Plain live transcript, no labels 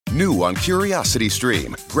New on Curiosity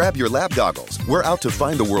Stream. Grab your lab goggles. We're out to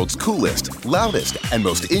find the world's coolest, loudest, and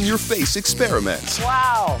most in-your-face experiments.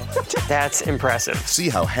 Wow, that's impressive. See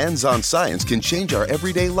how hands-on science can change our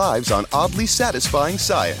everyday lives on oddly satisfying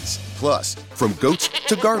science. Plus, from goats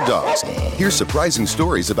to guard dogs, here's surprising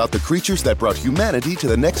stories about the creatures that brought humanity to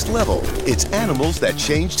the next level. It's animals that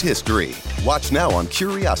changed history. Watch now on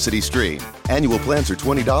Curiosity Stream. Annual plans are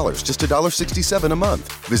 $20, just $1.67 a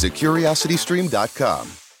month. Visit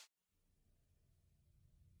curiositystream.com.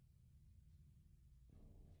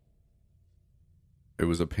 It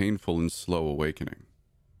was a painful and slow awakening.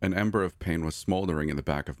 An ember of pain was smoldering in the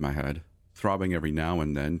back of my head, throbbing every now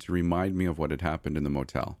and then to remind me of what had happened in the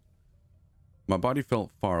motel. My body felt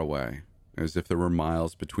far away, as if there were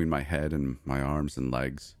miles between my head and my arms and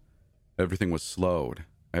legs. Everything was slowed,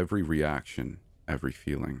 every reaction, every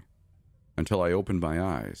feeling, until I opened my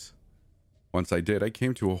eyes. Once I did, I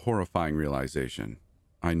came to a horrifying realization.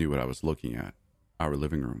 I knew what I was looking at. Our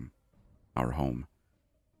living room. Our home.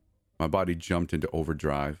 My body jumped into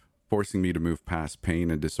overdrive, forcing me to move past pain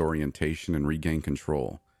and disorientation and regain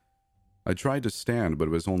control. I tried to stand, but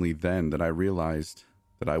it was only then that I realized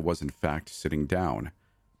that I was in fact sitting down.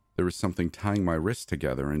 There was something tying my wrists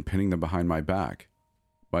together and pinning them behind my back.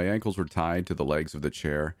 My ankles were tied to the legs of the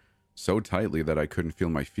chair, so tightly that I couldn't feel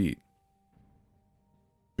my feet.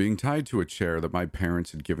 Being tied to a chair that my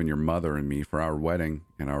parents had given your mother and me for our wedding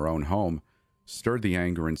in our own home stirred the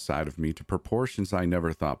anger inside of me to proportions I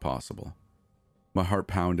never thought possible. My heart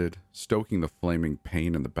pounded, stoking the flaming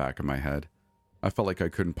pain in the back of my head. I felt like I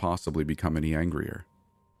couldn't possibly become any angrier.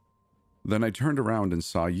 Then I turned around and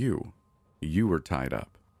saw you. You were tied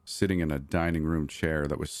up, sitting in a dining room chair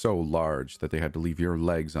that was so large that they had to leave your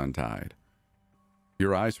legs untied.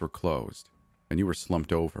 Your eyes were closed, and you were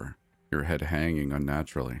slumped over, your head hanging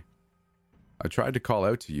unnaturally. I tried to call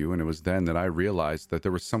out to you, and it was then that I realized that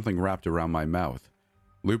there was something wrapped around my mouth,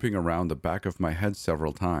 looping around the back of my head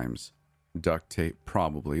several times. Duct tape,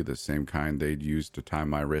 probably the same kind they'd used to tie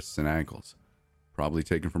my wrists and ankles. Probably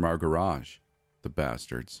taken from our garage. The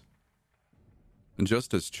bastards. And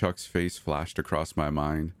just as Chuck's face flashed across my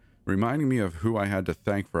mind, reminding me of who I had to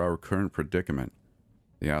thank for our current predicament,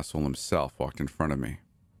 the asshole himself walked in front of me.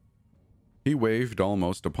 He waved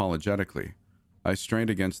almost apologetically. I strained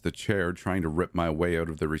against the chair, trying to rip my way out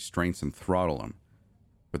of the restraints and throttle him,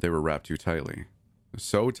 but they were wrapped too tightly.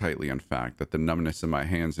 So tightly, in fact, that the numbness in my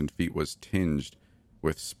hands and feet was tinged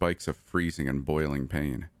with spikes of freezing and boiling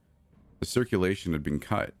pain. The circulation had been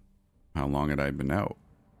cut. How long had I been out?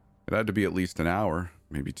 It had to be at least an hour,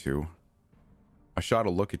 maybe 2. I shot a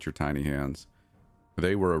look at your tiny hands.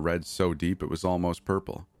 They were a red so deep it was almost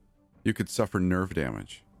purple. You could suffer nerve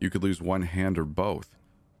damage. You could lose one hand or both,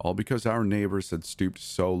 all because our neighbors had stooped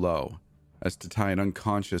so low as to tie an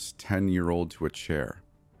unconscious 10-year-old to a chair.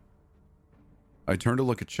 I turned to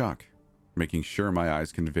look at Chuck, making sure my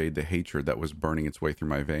eyes conveyed the hatred that was burning its way through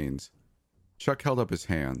my veins. Chuck held up his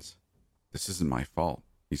hands. "This isn't my fault,"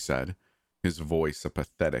 he said, his voice a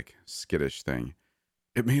pathetic, skittish thing.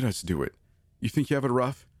 "It made us do it. You think you have it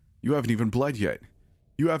rough? You haven't even bled yet.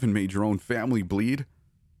 You haven't made your own family bleed."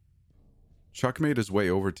 Chuck made his way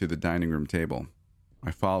over to the dining room table. I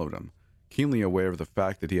followed him, keenly aware of the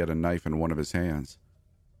fact that he had a knife in one of his hands.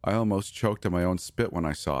 I almost choked on my own spit when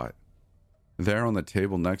I saw it. There on the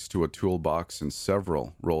table next to a toolbox and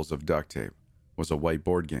several rolls of duct tape was a white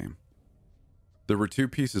board game. There were 2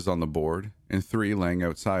 pieces on the board and 3 laying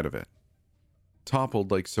outside of it,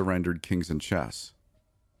 toppled like surrendered kings in chess.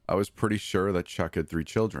 I was pretty sure that Chuck had 3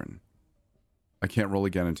 children. "I can't roll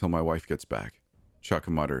again until my wife gets back," Chuck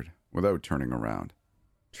muttered without turning around.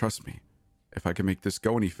 "Trust me. If I could make this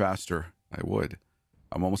go any faster, I would.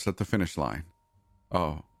 I'm almost at the finish line.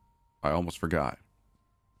 Oh, I almost forgot."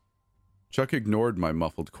 Chuck ignored my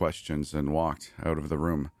muffled questions and walked out of the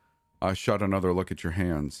room. I shot another look at your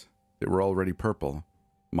hands. They were already purple.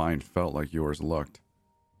 Mine felt like yours looked.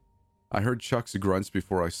 I heard Chuck's grunts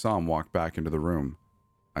before I saw him walk back into the room.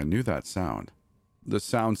 I knew that sound. The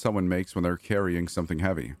sound someone makes when they're carrying something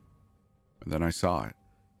heavy. And then I saw it.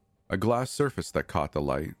 A glass surface that caught the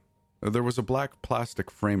light. There was a black plastic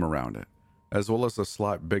frame around it, as well as a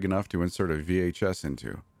slot big enough to insert a VHS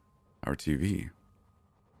into. Our TV.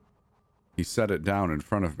 He set it down in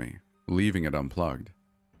front of me, leaving it unplugged.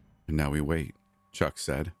 "And now we wait," Chuck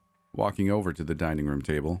said, walking over to the dining room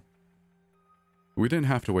table. We didn't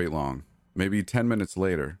have to wait long. Maybe 10 minutes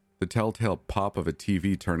later, the telltale pop of a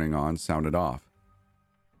TV turning on sounded off.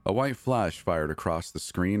 A white flash fired across the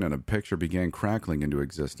screen and a picture began crackling into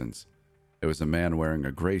existence. It was a man wearing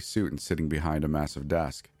a gray suit and sitting behind a massive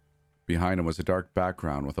desk. Behind him was a dark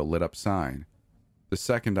background with a lit-up sign. The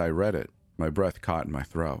second I read it, My breath caught in my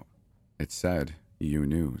throat. It said, "U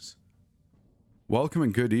News." "Welcome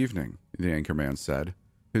and good evening," the anchorman said.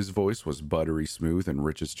 His voice was buttery smooth and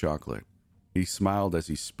rich as chocolate. He smiled as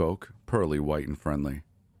he spoke, pearly white and friendly.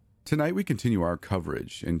 "Tonight we continue our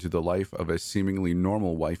coverage into the life of a seemingly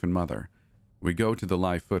normal wife and mother. We go to the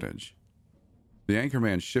live footage." The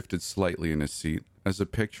anchorman shifted slightly in his seat as a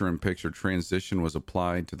picture-in-picture transition was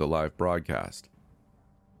applied to the live broadcast.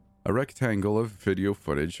 A rectangle of video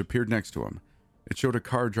footage appeared next to him. It showed a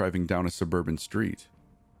car driving down a suburban street.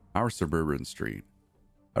 Our suburban street.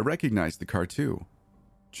 I recognized the car too.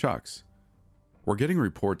 Chuck's. "We're getting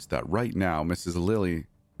reports that right now Mrs. Lily,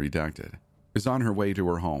 redacted, is on her way to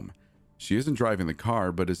her home. She isn't driving the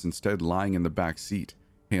car, but is instead lying in the back seat,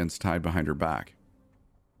 hands tied behind her back."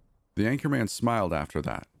 The anchorman smiled after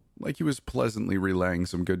that, like he was pleasantly relaying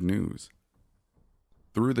some good news.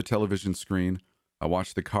 Through the television screen, I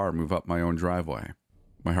watched the car move up my own driveway.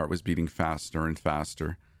 My heart was beating faster and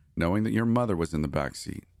faster, knowing that your mother was in the back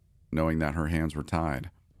seat, knowing that her hands were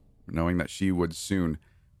tied, knowing that she would soon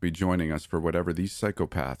be joining us for whatever these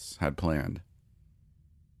psychopaths had planned.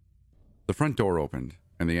 The front door opened,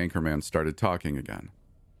 and the anchorman started talking again.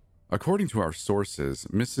 "According to our sources,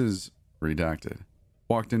 Mrs. redacted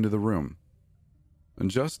walked into the room.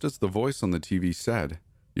 And just as the voice on the TV said,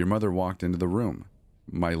 your mother walked into the room.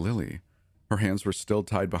 My Lily. Her hands were still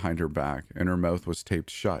tied behind her back, and her mouth was taped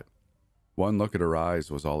shut. One look at her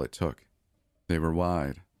eyes was all it took. They were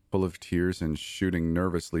wide, full of tears and shooting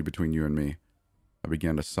nervously between you and me. I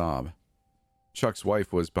began to sob. Chuck's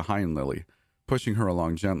wife was behind Lily, pushing her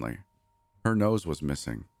along gently. Her nose was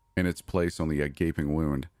missing, in its place only a gaping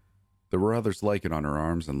wound. There were others like it on her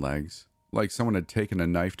arms and legs, like someone had taken a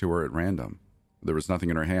knife to her at random. There was nothing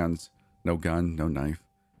in her hands, no gun, no knife.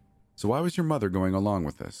 So why was your mother going along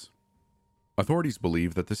with this?" "Authorities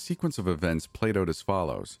believe that the sequence of events played out as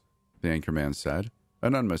follows," the anchorman said,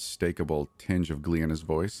 an unmistakable tinge of glee in his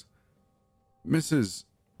voice. "Mrs.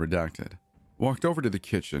 redacted walked over to the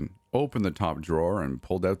kitchen, opened the top drawer, and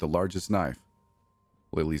pulled out the largest knife."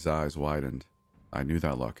 Lily's eyes widened. I knew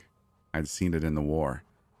that look. I'd seen it in the war,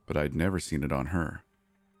 but I'd never seen it on her.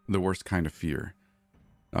 The worst kind of fear.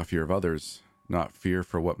 Not fear of others, not fear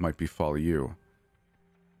for what might befall you,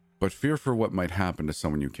 but fear for what might happen to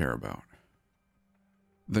someone you care about.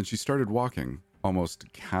 Then she started walking,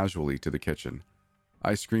 almost casually, to the kitchen.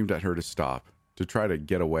 I screamed at her to stop, to try to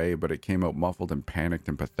get away, but it came out muffled and panicked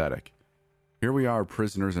and pathetic. Here we are,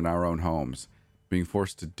 prisoners in our own homes, being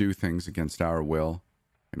forced to do things against our will,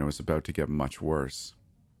 and it was about to get much worse.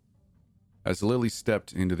 As Lily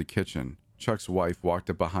stepped into the kitchen, Chuck's wife walked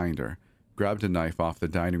up behind her, grabbed a knife off the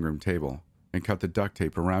dining room table, and cut the duct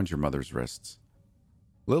tape around your mother's wrists.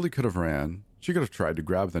 Lily could have ran. She could have tried to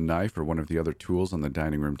grab the knife or one of the other tools on the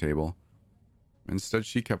dining room table. Instead,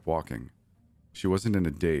 she kept walking. She wasn't in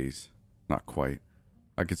a daze. Not quite.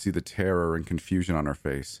 I could see the terror and confusion on her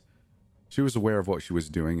face. She was aware of what she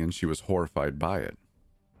was doing, and she was horrified by it.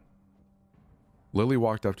 Lily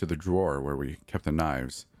walked up to the drawer where we kept the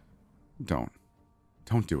knives. Don't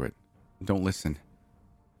do it. Don't listen."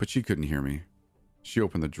 But she couldn't hear me. She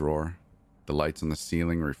opened the drawer, the lights on the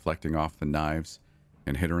ceiling reflecting off the knives,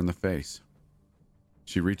 and hit her in the face.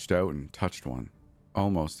 She reached out and touched one,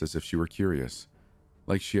 almost as if she were curious,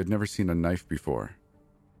 like she had never seen a knife before.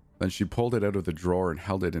 Then she pulled it out of the drawer and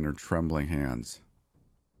held it in her trembling hands.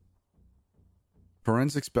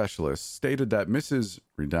 Forensic specialists stated that Mrs.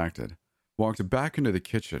 redacted walked back into the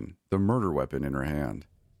kitchen, the murder weapon in her hand.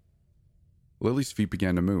 Lily's feet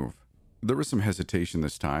began to move. There was some hesitation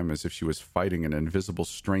this time, as if she was fighting an invisible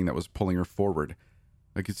string that was pulling her forward.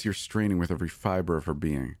 I could see her straining with every fiber of her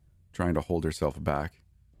being, trying to hold herself back.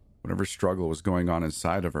 Whatever struggle was going on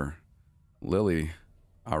inside of her, Lily,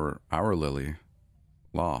 our Lily,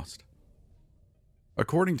 lost.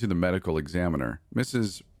 According to the medical examiner,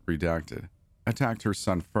 Mrs. redacted attacked her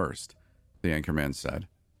son first, the anchorman said.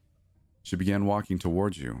 She began walking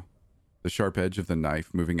towards you, the sharp edge of the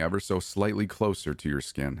knife moving ever so slightly closer to your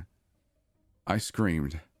skin. I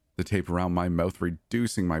screamed, the tape around my mouth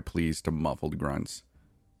reducing my pleas to muffled grunts.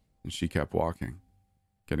 And she kept walking,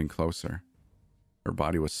 getting closer. Her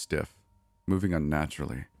body was stiff, moving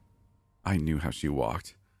unnaturally. I knew how she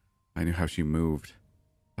walked. I knew how she moved.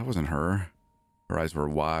 That wasn't her. Her eyes were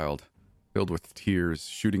wild, filled with tears,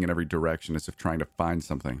 shooting in every direction as if trying to find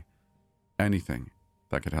something. Anything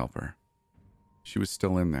that could help her. She was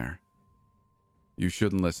still in there. You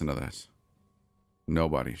shouldn't listen to this.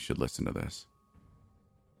 Nobody should listen to this.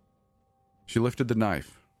 She lifted the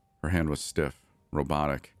knife. Her hand was stiff,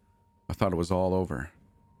 robotic. I thought it was all over.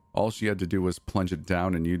 All she had to do was plunge it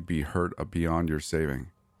down and you'd be hurt beyond your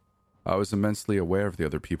saving. I was immensely aware of the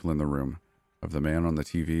other people in the room, of the man on the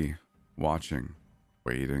TV, watching,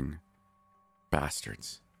 waiting.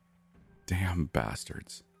 Bastards. Damn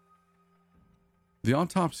bastards. The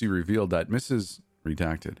autopsy revealed that Mrs.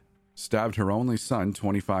 Redacted stabbed her only son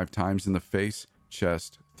 25 times in the face,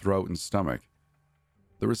 chest, throat, and stomach.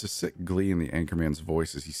 There was a sick glee in the anchorman's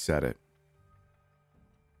voice as he said it.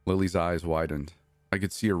 Lily's eyes widened. I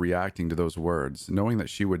could see her reacting to those words, knowing that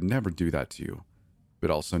she would never do that to you,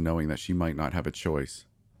 but also knowing that she might not have a choice.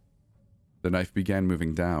 The knife began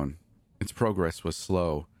moving down. Its progress was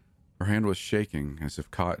slow. Her hand was shaking, as if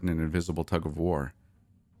caught in an invisible tug of war.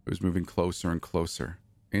 It was moving closer and closer,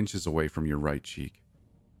 inches away from your right cheek.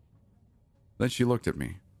 Then she looked at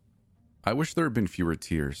me. I wish there had been fewer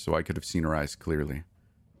tears so I could have seen her eyes clearly.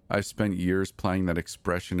 I've spent years playing that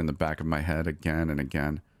expression in the back of my head again and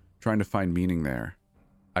again, trying to find meaning there.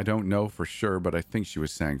 I don't know for sure, but I think she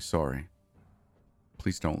was saying sorry.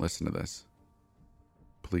 Please don't listen to this.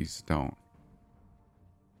 Please don't.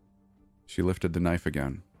 She lifted the knife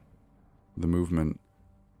again. The movement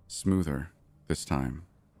smoother this time.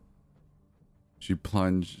 She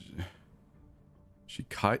plunged. She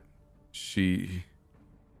cut.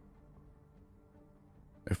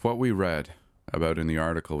 If what we read about in the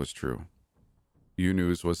article was true,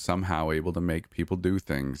 U-News was somehow able to make people do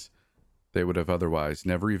things they would have otherwise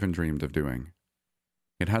never even dreamed of doing.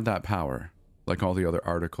 It had that power, like all the other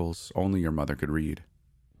articles only your mother could read.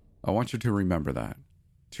 I want you to remember that.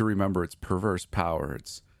 To remember its perverse power,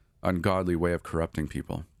 its ungodly way of corrupting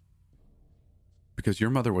people. Because your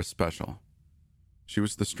mother was special. She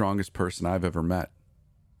was the strongest person I've ever met.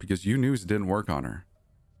 Because U-News didn't work on her.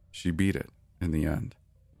 She beat it in the end.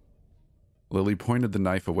 Lily pointed the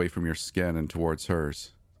knife away from your skin and towards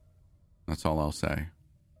hers. That's all I'll say.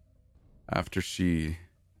 After it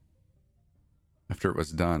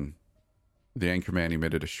was done, the anchorman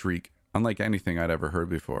emitted a shriek, unlike anything I'd ever heard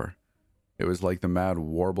before. It was like the mad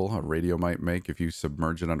warble a radio might make if you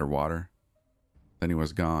submerge it underwater. Then he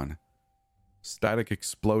was gone. Static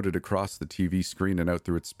exploded across the TV screen and out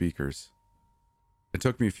through its speakers. It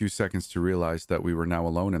took me a few seconds to realize that we were now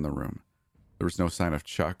alone in the room. There was no sign of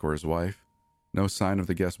Chuck or his wife. No sign of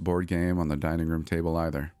the guest board game on the dining room table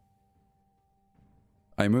either.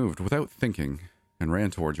 I moved without thinking and ran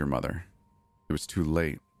towards your mother. It was too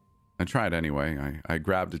late. I tried anyway. I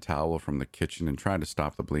grabbed a towel from the kitchen and tried to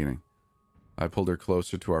stop the bleeding. I pulled her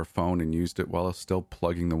closer to our phone and used it while still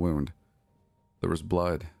plugging the wound. There was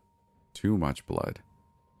blood. Too much blood.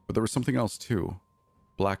 But there was something else too.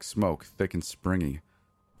 Black smoke, thick and springy,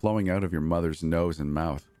 flowing out of your mother's nose and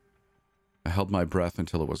mouth. I held my breath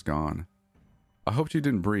until it was gone. I hoped you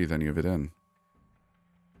didn't breathe any of it in.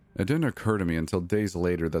 It didn't occur to me until days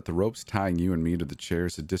later that the ropes tying you and me to the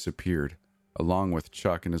chairs had disappeared, along with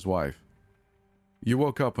Chuck and his wife. You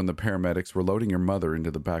woke up when the paramedics were loading your mother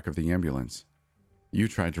into the back of the ambulance. You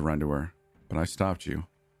tried to run to her, but I stopped you.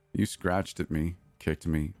 You scratched at me, kicked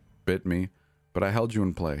me, bit me, but I held you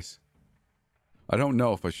in place. I don't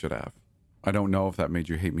know if I should have. I don't know if that made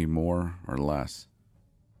you hate me more or less.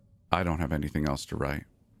 I don't have anything else to write.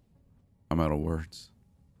 I'm out of words.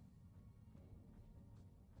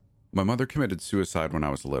 My mother committed suicide when I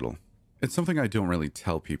was little. It's something I don't really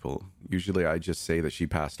tell people. Usually I just say that she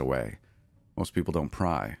passed away. Most people don't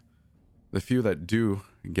pry. The few that do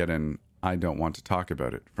get an "I don't want to talk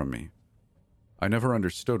about it" from me. I never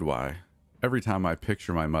understood why. Every time I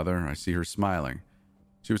picture my mother, I see her smiling.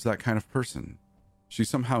 She was that kind of person. She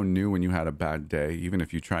somehow knew when you had a bad day, even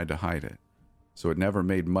if you tried to hide it. So it never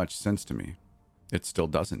made much sense to me. It still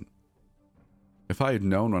doesn't. If I had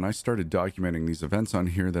known when I started documenting these events on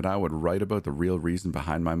here that I would write about the real reason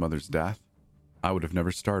behind my mother's death, I would have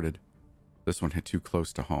never started. This one hit too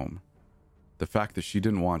close to home. The fact that she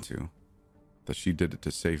didn't want to, that she did it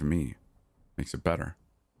to save me, makes it better.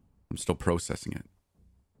 I'm still processing it.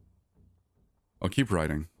 I'll keep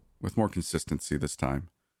writing, with more consistency this time.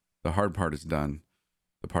 The hard part is done.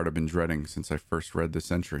 The part I've been dreading since I first read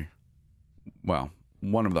this entry. Well,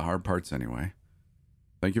 one of the hard parts anyway.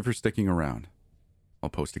 Thank you for sticking around. I'll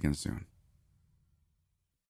post again soon.